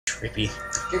Trippy.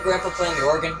 Your grandpa playing the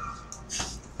organ?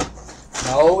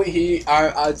 No, he.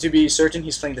 To be certain,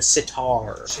 he's playing the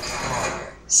sitar.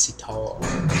 Sitar.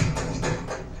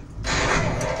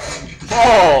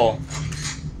 Oh!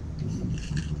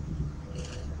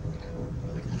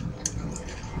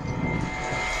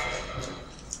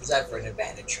 Is that for an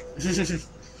advantage?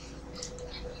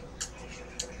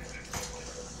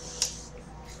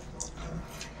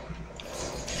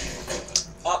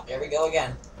 Oh, here we go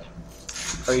again.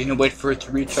 Are you gonna wait for it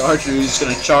to recharge, or are you just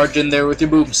gonna charge in there with your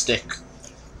boomstick?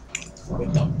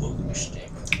 With the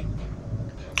boomstick.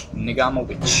 Nigga, I'm a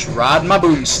witch. Ride my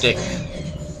boomstick.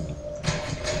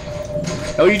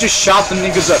 Oh, you just shot the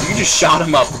niggas up. You just shot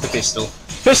him up with the pistol.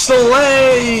 Pistol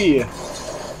away!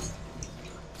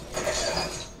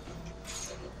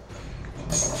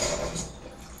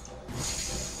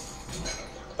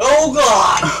 Oh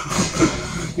god!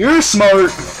 You're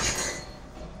smart.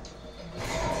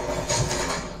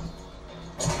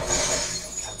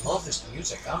 I love this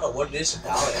music. I don't know what it is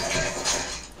about it.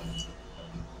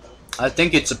 I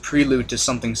think it's a prelude to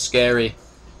something scary.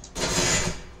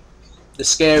 The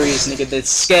scaries, nigga, the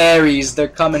scaries, they're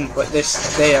coming for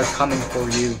this. They are coming for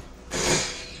you.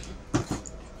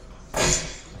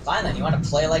 Fine then, you want to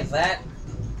play like that?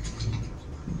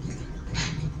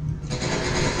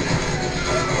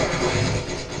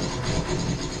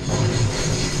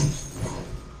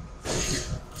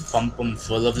 Pump 'em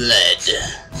full of lead.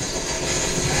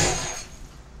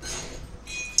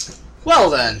 Well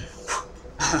then.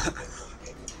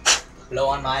 Blow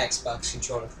on my Xbox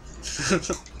controller.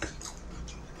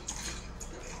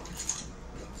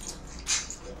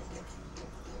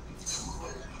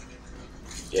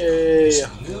 Yay. This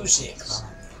music.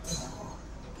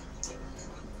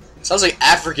 Sounds like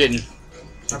African.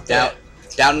 Down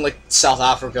in like South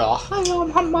Africa.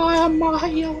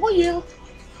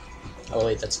 Oh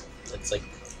wait, that's like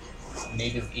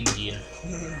native Indian.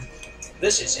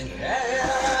 This is Indian.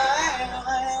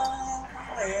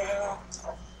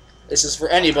 This is for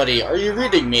anybody. Are you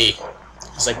reading me?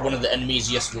 It's like one of the enemies.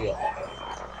 Yes, we are.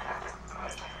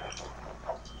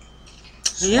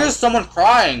 Here's someone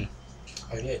crying.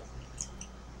 I did.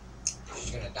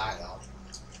 She's gonna die though.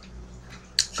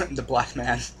 The black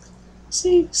man.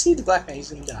 See the black man.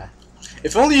 He's gonna die.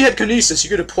 If only you had kinesis, you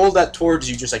could have pulled that towards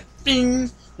you, just like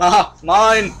bing. Aha,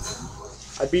 mine.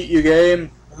 I beat you,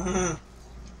 game.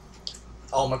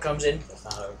 Alma comes in. That's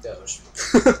not how it goes.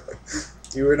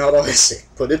 You were not always sick.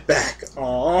 Put it back.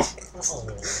 Aww. Oh.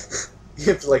 You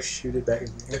have to like shoot it back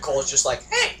in there. Nicole's just like,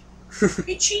 hey,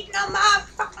 you cheating on my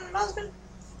fucking husband?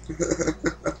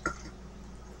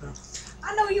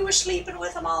 I know you were sleeping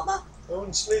with him, Alma. I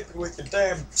wasn't sleeping with your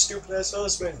damn stupid ass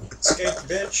husband, escape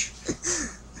bitch.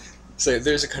 So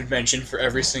there's a convention for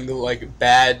every single like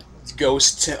bad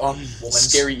ghost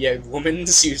scary woman.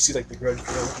 So you see like the grudge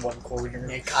girl in one corner.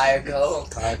 Yeah, Kayako.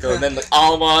 Kayako, and then like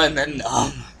Alma, and then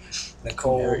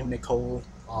Nicole. Nicole.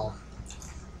 Oh.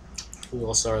 Who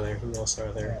else are there? Who else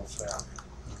are there?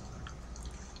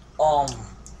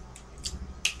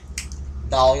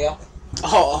 Dahlia.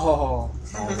 Oh.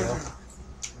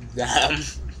 Damn.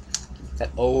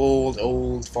 That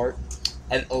old fart.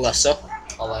 And Alessa.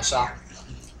 Alessa.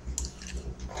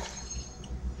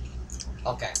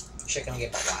 Okay. Shit gonna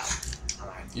get wild.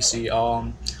 Alright. You see,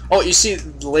 oh, you see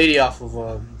the lady off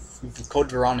of Code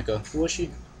Veronica. Who was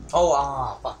she?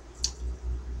 Oh, fuck.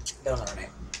 Don't know her name.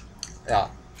 Yeah.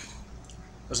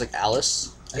 It was like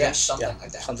Alice? Yeah, something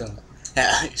like that. Something like that.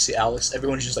 Yeah, you see Alice,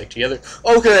 everyone's just like together.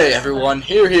 Okay, everyone,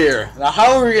 here. Now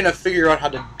how are we gonna figure out how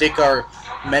to dick our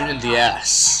men in the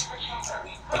ass?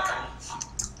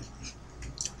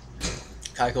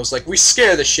 Kaiko's like, we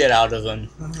scare the shit out of them.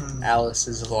 Alice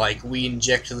is like, we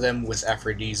inject them with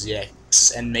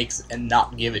aphrodisiacs and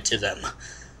not give it to them.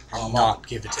 And not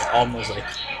give it to them. Almost like,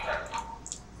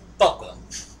 fuck them.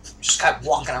 Just kept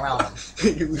walking around them.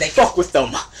 we fuck with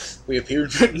them. We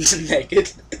appeared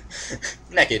naked.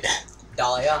 Naked.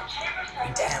 Dahlia,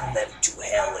 we damn them to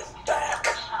hell and back.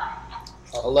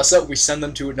 Alessa, we send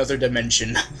them to another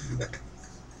dimension.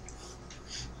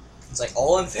 It's like,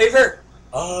 all in favor?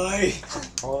 Aye.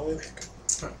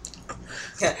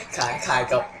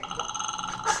 Kayako.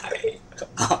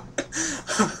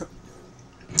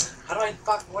 How do I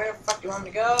where the fuck do you want me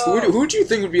to go? Who do you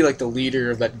think would be like the leader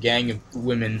of that gang of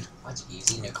women? That's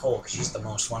easy, Nicole, because she's the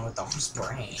most one with the most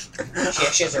brain.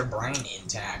 She has her brain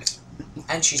intact.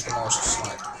 And she's the most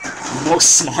smart.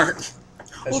 Most smart?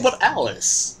 What about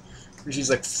Alice? She's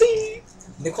like, see?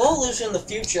 Nicole lives in the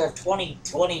future of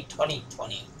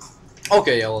 2020.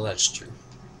 Okay, yeah, well, that's true.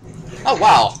 Oh,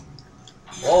 wow.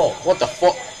 Whoa. What the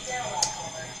fuck?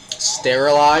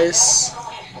 Sterilize?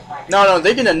 No,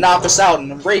 they're gonna knock us out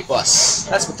and rape us.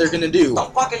 That's what they're gonna do. What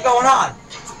the fuck is going on?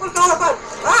 What's going on?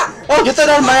 Ah! Oh, get that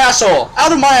out of my asshole!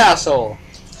 Out of my asshole!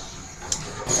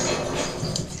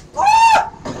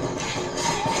 Ah!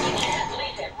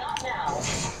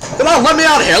 Come on, let me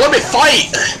out of here. Let me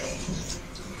fight.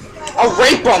 I'll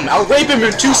rape him. I'll rape him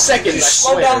in 2 seconds.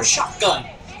 Slow down shotgun.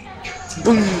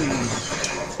 Boom.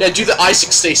 Yeah, do the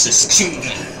Isaac stasis.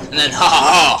 And then, ha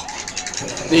ha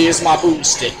ha. Here's my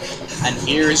boomstick. And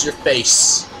here is your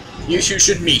face. You two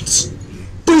should meet.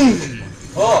 Boom.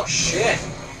 Oh shit.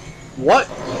 What?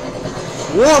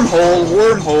 Wormhole,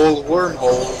 wormhole,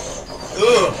 wormhole.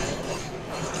 Ugh.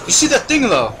 You see that thing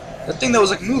though? That thing that was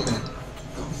like moving.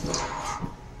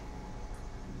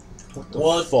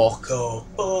 What Fuck. the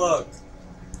fuck?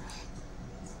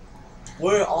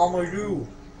 What am I do?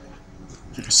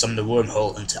 Summon the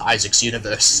wormhole into Isaac's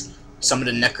universe. Summon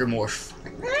the necromorph.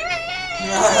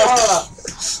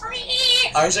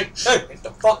 Isaac, hey, get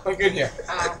the fuck back in here.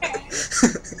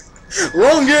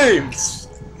 Wrong game!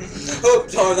 Oh,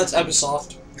 sorry, that's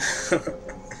Ubisoft.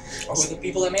 Or who the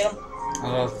people that made them?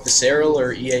 Visceral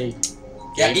or EA?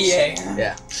 Yeah, Games? EA.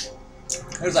 Yeah.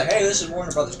 It was like, hey, this is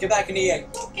Warner Brothers, get back in EA.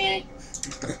 Okay.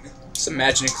 Just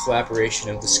imagine a collaboration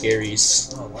of the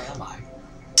Scaries. Oh, where am I?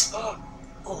 Oh,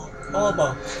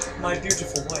 Mama, my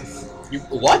beautiful wife. You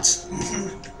what?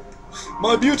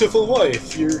 My beautiful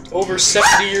wife, you're over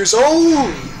 70 years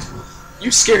old!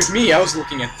 You scared me, I was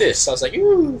looking at this. I was like,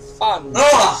 ooh, fun.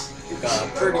 Ah!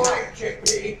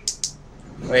 Pretty.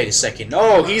 Wait a second.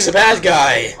 No, he's a bad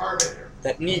guy.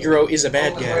 That Negro is a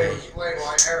bad guy.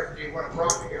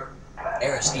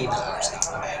 Aristide,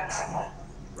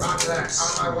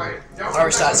 not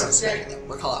Aristide's his name.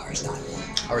 We'll call it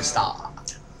Aristide. Aristide.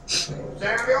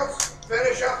 Samuels,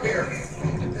 finish up here.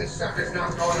 This sucker's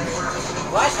not going anywhere.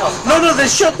 What? Oh, No, they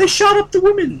shot up the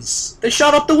women's. They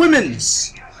shot up the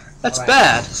women's. That's right.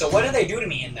 bad. So what did they do to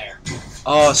me in there?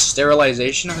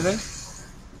 Sterilization, I think.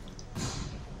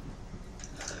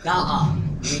 Nuh-uh.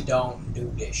 We don't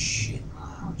do this shit in my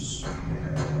house.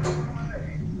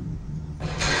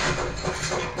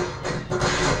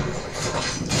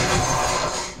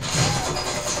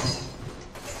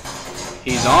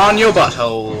 He's on your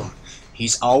butthole.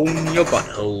 He's on your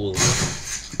butthole.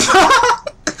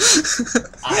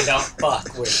 I don't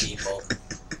fuck with people.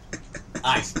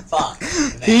 I fuck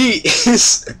them. He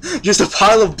is just a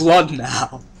pile of blood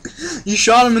now. You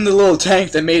shot him in the little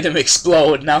tank that made him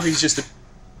explode. Now he's just a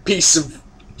piece of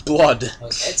blood.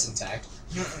 His head's intact.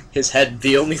 His head,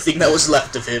 the only thing that was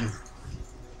left of him.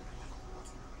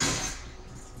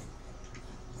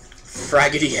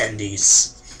 Fraggedy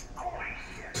Andes.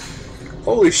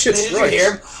 Holy shit, Did you right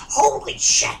hear him? Holy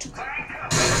shit!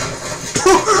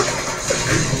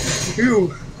 Phew.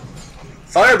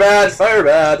 Fire bad, fire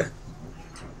bad.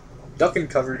 Duck and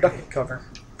cover, duck and cover.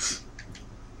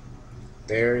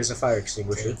 There is a fire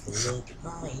extinguisher. Look at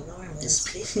my enormous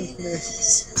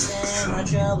penis, and my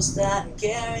troubles start to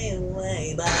carry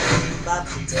away. Look at my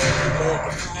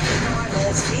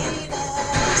enormous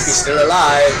penis. He's still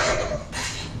alive.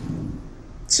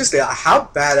 It's just how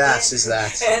badass is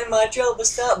that? And my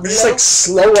troubles stop. Just like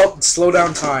slow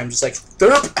down time. Just like,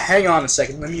 derp, hang on a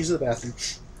second, let me use the bathroom.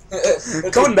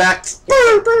 Going back.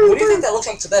 What do you think that looks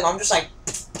like to them? I'm just like,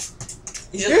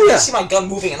 you see my gun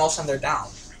moving, and all of a sudden they're down.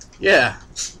 Yeah.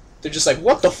 They're just like,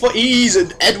 what the fuck? He's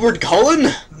an Edward Cullen?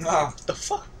 No, What the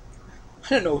fuck? I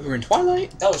didn't know we were in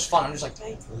Twilight. that was fun. I'm just like,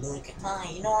 hey, look at my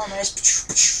enormous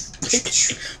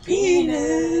Penis.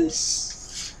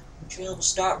 penis. Trouble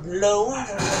start blowing.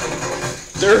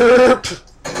 Derp.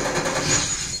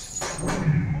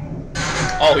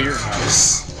 Oh, you're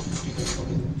nice.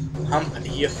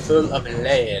 You're full of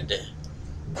lead.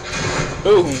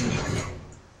 Boom.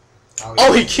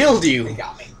 Oh, he killed They you.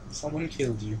 got me Someone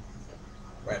killed you.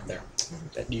 right there.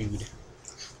 That dude.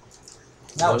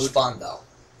 That was fun though.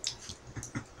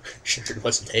 Sure, it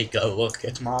wasn't. Take a look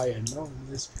at my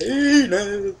enormous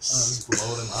penis.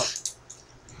 Blow them up.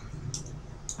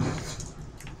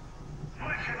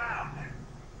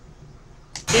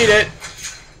 Eat it.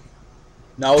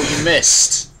 No, you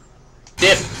missed.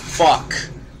 Dip. Fuck.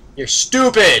 You're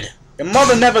stupid. Your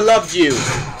mother never loved you.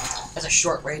 That's a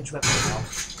short range weapon though.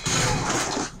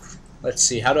 Let's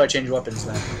see. How do I change weapons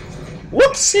then?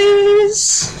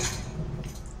 Whoopsies.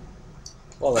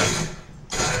 Well then.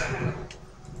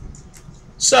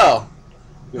 So,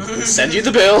 we'll send you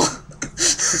the bill.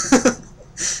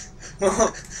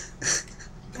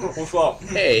 What's up?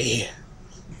 Hey.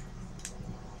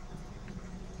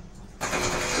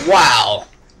 Wow.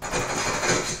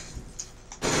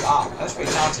 Wow, that's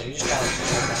pretty talented. You just gotta.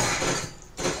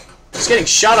 Just getting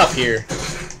shot up here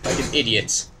like an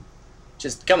idiot.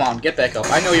 Just, come on, get back up.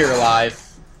 I know you're alive.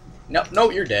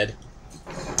 No, you're dead.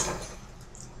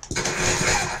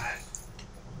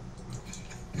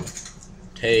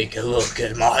 Take a look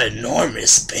at my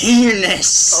enormous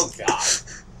penis. Oh god.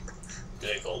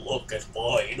 Take a look at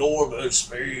my enormous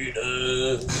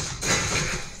penis.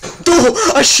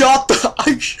 Oh, I shot the.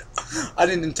 I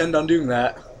didn't intend on doing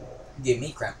that. Give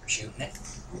me crap for shooting it.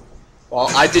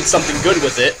 Well, I did something good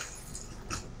with it.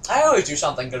 I always do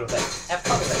something good with it. Have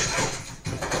fun with it.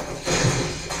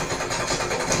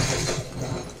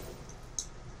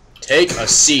 Take a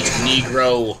seat,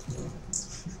 Negro.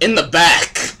 In the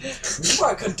back. You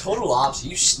are a total opposite.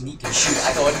 You sneak and shoot.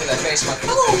 I go into their face. I'm like,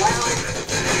 hello,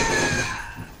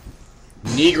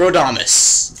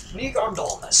 Negrodamus.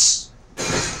 Negrodamus.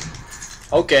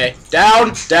 Okay.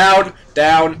 Down. Press Down.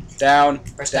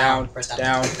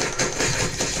 down.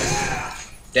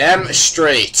 Damn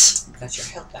straight. That's your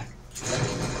health back.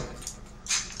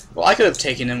 Well, I could have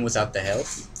taken him without the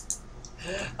health.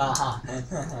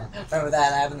 Remember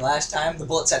that happened last time? The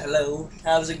bullet said hello.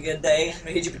 That was a good day. I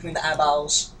hit you between the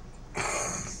eyeballs.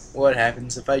 What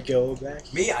happens if I go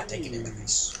back? Me, I take it in the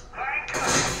face.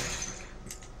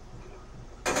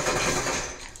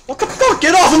 What the fuck?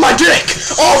 Get off of my dick!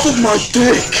 Off of my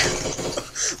dick!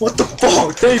 What the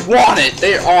fuck? They want it.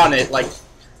 They're on it like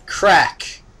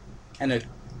crack and a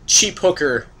cheap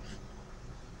hooker.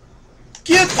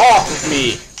 Get off of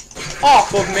me!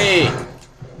 Off of me!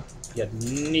 You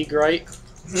negrite.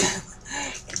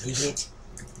 Idiot.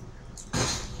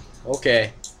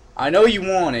 Okay. I know you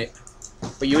want it,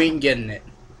 but you ain't getting it.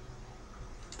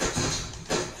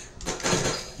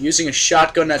 Using a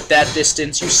shotgun at that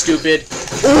distance, you stupid.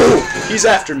 Ooh! He's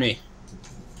after me.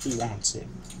 He wants it.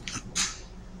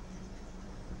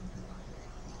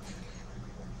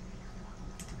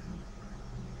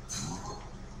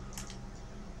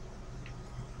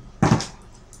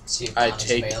 See if I Connor's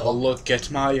take a available. look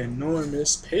at my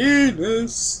enormous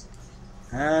penis,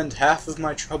 and half of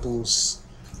my troubles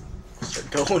are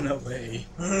going away.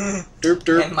 Derp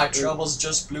derp. And my troubles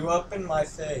just blew up in my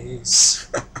face.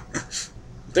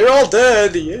 They're all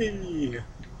dead, yay!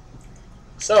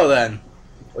 So then,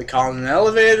 we calling an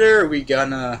elevator, we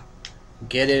gonna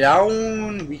get it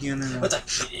on, we gonna What's a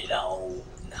get it on?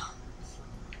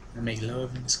 make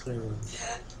love in this club.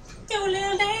 Do a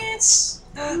little dance.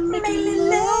 Make a little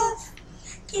love.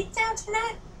 Get down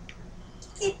tonight.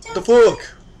 Get down. The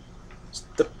fuck?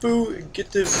 The food,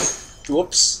 get the...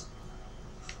 Whoops.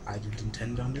 I didn't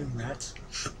intend on doing that.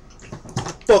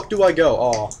 The fuck do I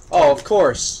go? Oh, of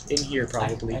course. In here,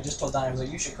 probably. I just told Don, I was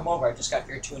like, you should come over. I just got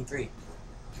here at 2 and 3.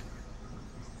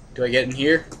 Do I get in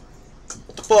here?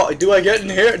 What the fuck? Do I get in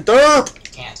here? Derp!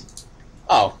 Can't.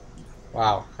 Oh.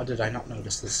 Wow. How did I not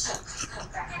notice this?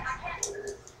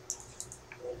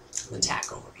 Attack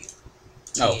overview.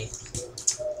 Oh.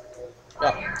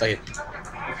 Oh, take it.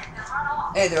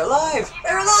 Hey, they're alive!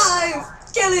 They're alive!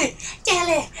 Kelly!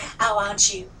 Kelly! I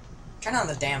want you. Turn on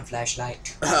the damn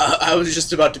flashlight. I was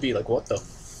just about to be like, what the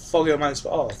fuck am I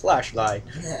supposed... Oh, flashlight.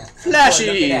 Look at that.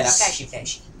 Flashies! Flashy,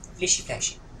 flashy. Flashy,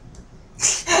 flashy.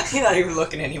 You're not even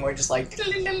looking anymore, just like...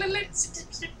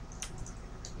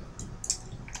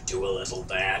 Do a little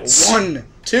dance. 1,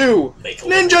 2, Make a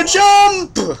ninja little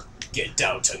jump! Get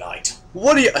down tonight.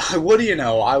 What do you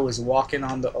know? I was walking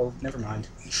on the... Oh, never mind.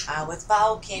 I was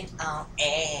walking on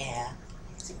air.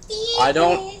 I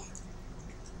don't...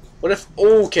 What if...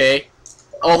 Okay.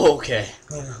 Oh, okay.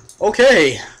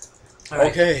 Okay.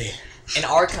 Alright. Okay. An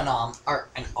Armacon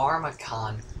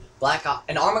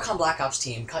Black Ops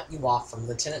team cut you off from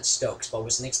Lieutenant Stokes, but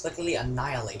was inexplicably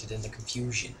annihilated in the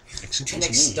confusion.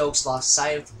 Lieutenant Stokes lost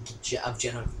sight of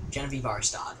Genevieve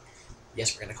Arstad.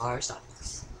 Yes, we're gonna call her Arstad.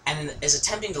 And is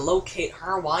attempting to locate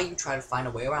her while you try to find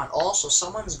a way around. Also,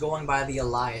 someone's going by the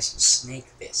alias Snake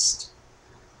Fist.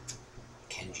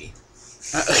 Kenji.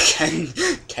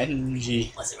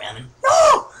 Kenji. What's it, Ramen?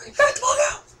 No! Got the ball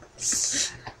out!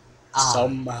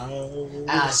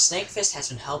 Somehow. Snake Fist has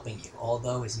been helping you,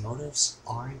 although his motives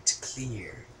aren't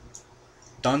clear.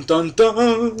 Dun dun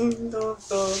dun.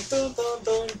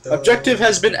 Objective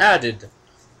has been added.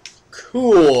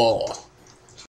 Cool.